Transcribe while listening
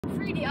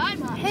3D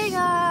IMAX. Hey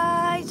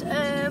guys,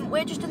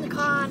 we're just in the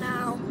car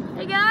now.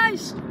 Hey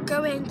guys.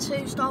 Going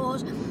to Star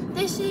Wars.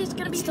 This is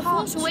gonna be The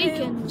part Force 2.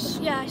 Awakens.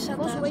 Yeah, I said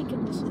Force that.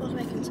 Awakens. Force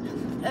Awakens.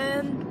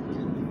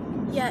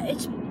 Yeah,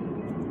 it's.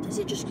 Is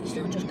it just? It's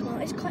not just come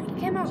out. It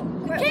came out.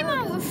 It came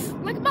out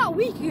like about a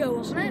week ago,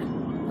 wasn't it?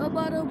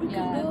 About a week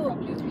ago.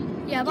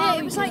 Yeah, about a Yeah, it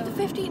week was like ago.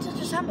 the 15th of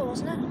December,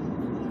 wasn't it?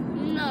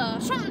 No,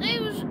 something.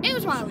 It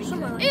was about a week.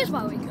 Somewhere Ago. like It was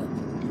about a week ago.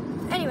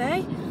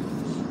 Anyway,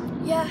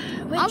 yeah,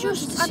 I wanted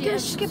to I'm see gonna it.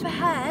 skip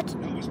ahead.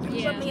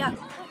 Yeah. Let me up.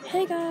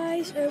 Hey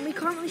guys, we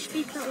can't really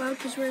speak that loud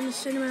because we're in the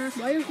cinema.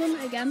 Why are you doing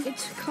it again?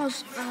 It's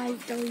because I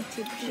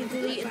deleted. She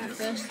deleted the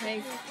first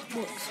thing.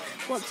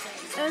 What?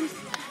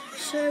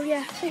 So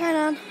yeah, say hi,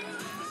 Nan.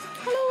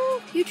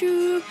 Hello,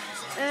 YouTube.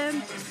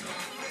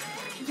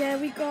 Yeah,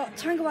 we got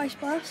Tango Ice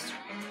Blast.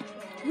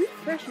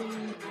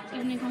 Refreshing.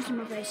 Even comes to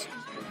my face.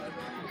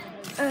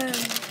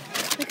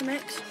 Pick a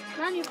mix.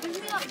 Man, you're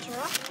busy like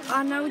giraffe.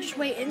 And now we're just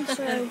waiting.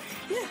 So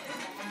yeah,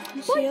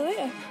 see you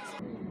later.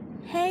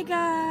 Hey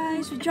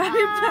guys, we're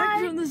driving back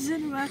from the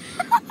cinema.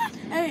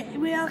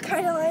 We are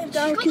kind of lying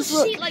down She's got the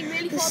because seat like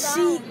really the far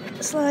seat, down.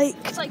 it's like.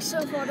 It's like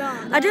so far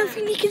down. I don't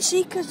think you can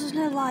see because there's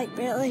no light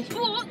really.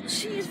 But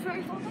she is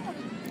very far down.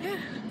 Yeah.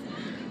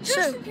 Just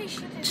So, in case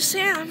you didn't. just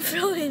say I'm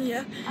filming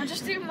you. I'm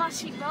just doing my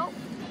seatbelt.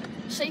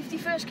 Safety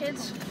first,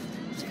 kids.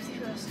 Safety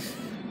first.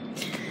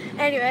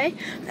 Anyway,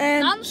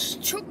 Nan's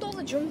chucked all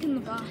the junk in the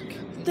back.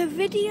 the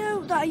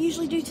video that I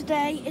usually do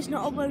today is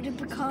not uploaded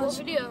What because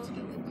video?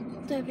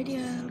 the video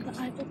that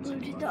I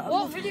uploaded.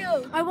 What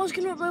video? I was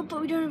going to upload,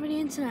 but we don't have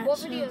any internet. What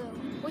so- video?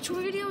 Which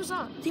video was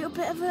that? The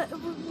bit of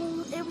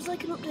it was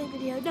like an update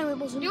video. No, it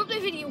wasn't. The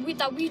update video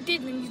that we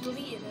did when you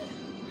deleted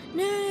it.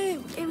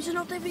 No, it was an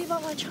update video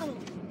about my channel.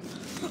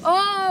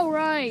 Oh,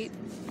 right.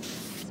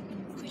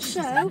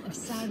 So,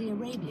 Saudi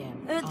Arabia.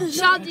 there's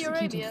Saudi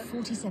Arabia.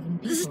 47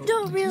 there's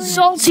people. not really.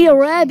 Salty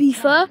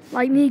Arabia,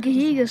 like Niga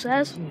Higa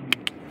says.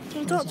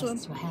 Can I talk to him?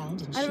 Protests were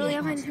held in I don't really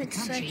have Shia anything to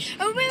say. country.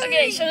 Oh, really?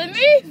 Okay, so the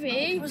movie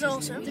It was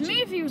awesome. The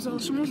movie was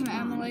awesome, wasn't it,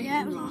 Emily?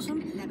 Yeah, it was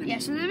awesome. Yeah,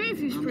 so the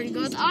movie was pretty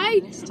good.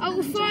 Out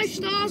of 5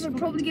 stars, I'd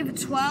probably give it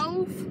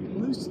 12.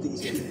 Most of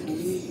these people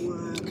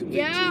were convicted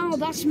Yeah, well,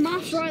 that's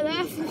maths right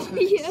there for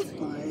you.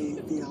 by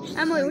the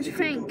Emily, what do you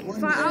think?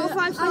 Out of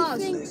 5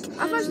 stars? I think,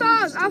 Out of 5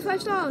 stars? Out of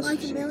 5 stars?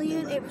 like a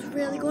million. It was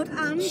really good,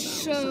 and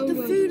So the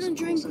good. food and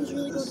drink was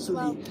really good as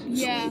well.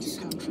 Yeah,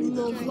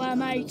 love that,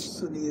 mate.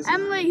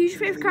 Emily, who's your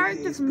favourite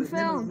character from the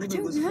film? I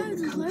don't know.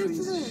 There's loads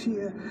of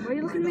them. Why are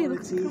you looking at me? Look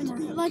at the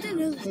camera. Well, I don't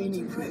know.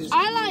 The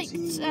I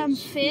liked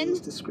Finn.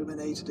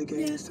 discriminated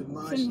against and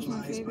Finn was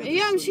my favourite. If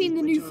you haven't seen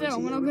the new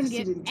film, we're not going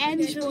to get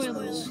any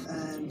spoilers.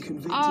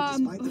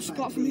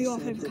 Apart from who our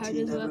favourite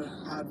characters were.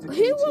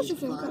 Who was your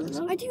favourite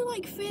character? I do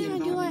like Finn. I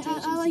do like.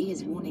 I like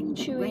is warning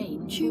that Chewie.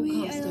 rain Chewie,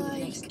 forecast I over the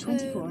like, next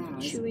 24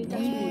 hours Chewie,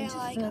 may yeah, lead I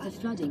like- to further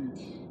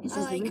flooding. It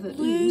says I like the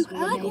river Luke. Ouse will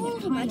I like remain all at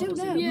of them, I high don't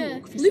levels know. of Yeah,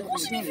 York for Luke several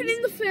wasn't even days.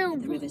 in the The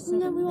film. River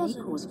Severn he may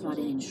wasn't. cause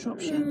flooding in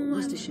Shropshire,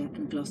 Worcestershire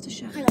and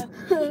Gloucestershire.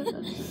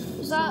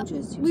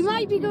 We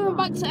might be going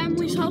back to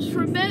Emily's house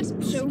for a bit,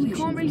 so we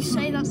can't really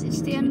say that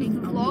it's the end of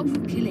the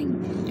vlog,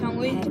 Killing. can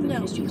we? Head of the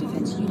Ministry of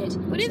Defence Unit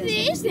But if says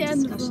it is the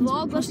end of the discussions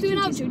vlog, let's do an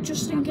prosecuted outro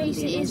just in case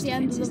it is the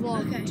end of the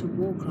vlog. to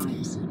war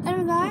crimes.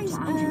 Anyway, guys,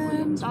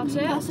 That's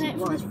it. that's it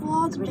for this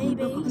vlog.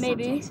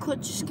 Maybe.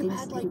 Could just skip Thinks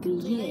ahead it'll like be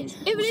completely. years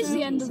If it is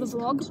the end of the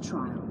before vlog, the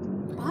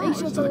trial. make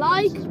sure to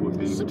like,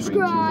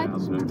 subscribe,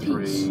 and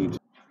peace.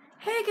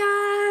 Hey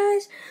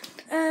guys,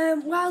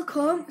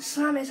 welcome.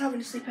 Sam is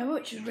having a sleepover,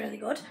 which is really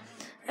good.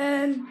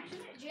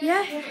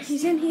 Yeah,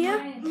 he's in here.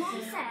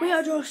 We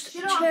are just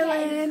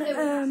chilling.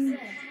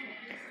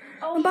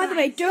 And by the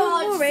way,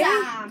 don't worry,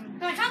 guys. I'm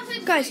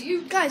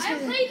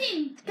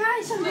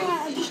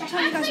just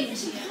telling you guys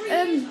this.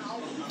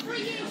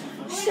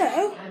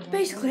 So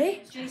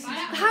basically, the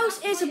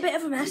house is a bit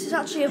of a mess. It's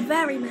actually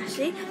very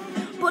messy,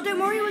 but don't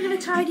worry, we're gonna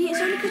tidy it. It's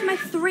only because my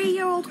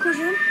 3-year-old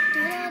cousin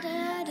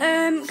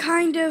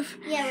kind of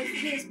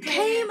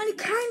came and he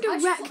kind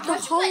of wrecked the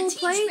whole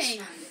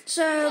place.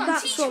 So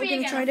that's what we're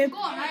gonna try to do.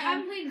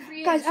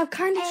 Guys, I'm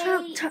kind of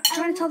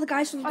trying to tell the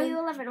guys something.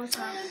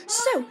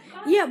 So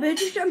yeah,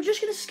 I'm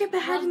just gonna skip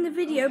ahead in the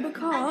video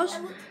because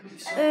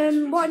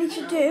what I need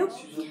to do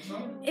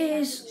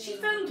is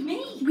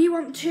we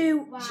want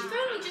to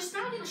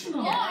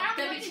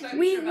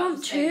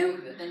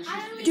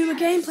do a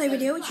gameplay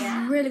video, which is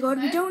really good.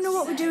 We don't know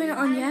what we're doing it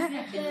on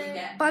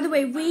yet. By the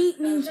way, we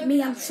means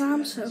me and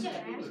Sam. So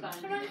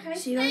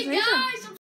see you guys later.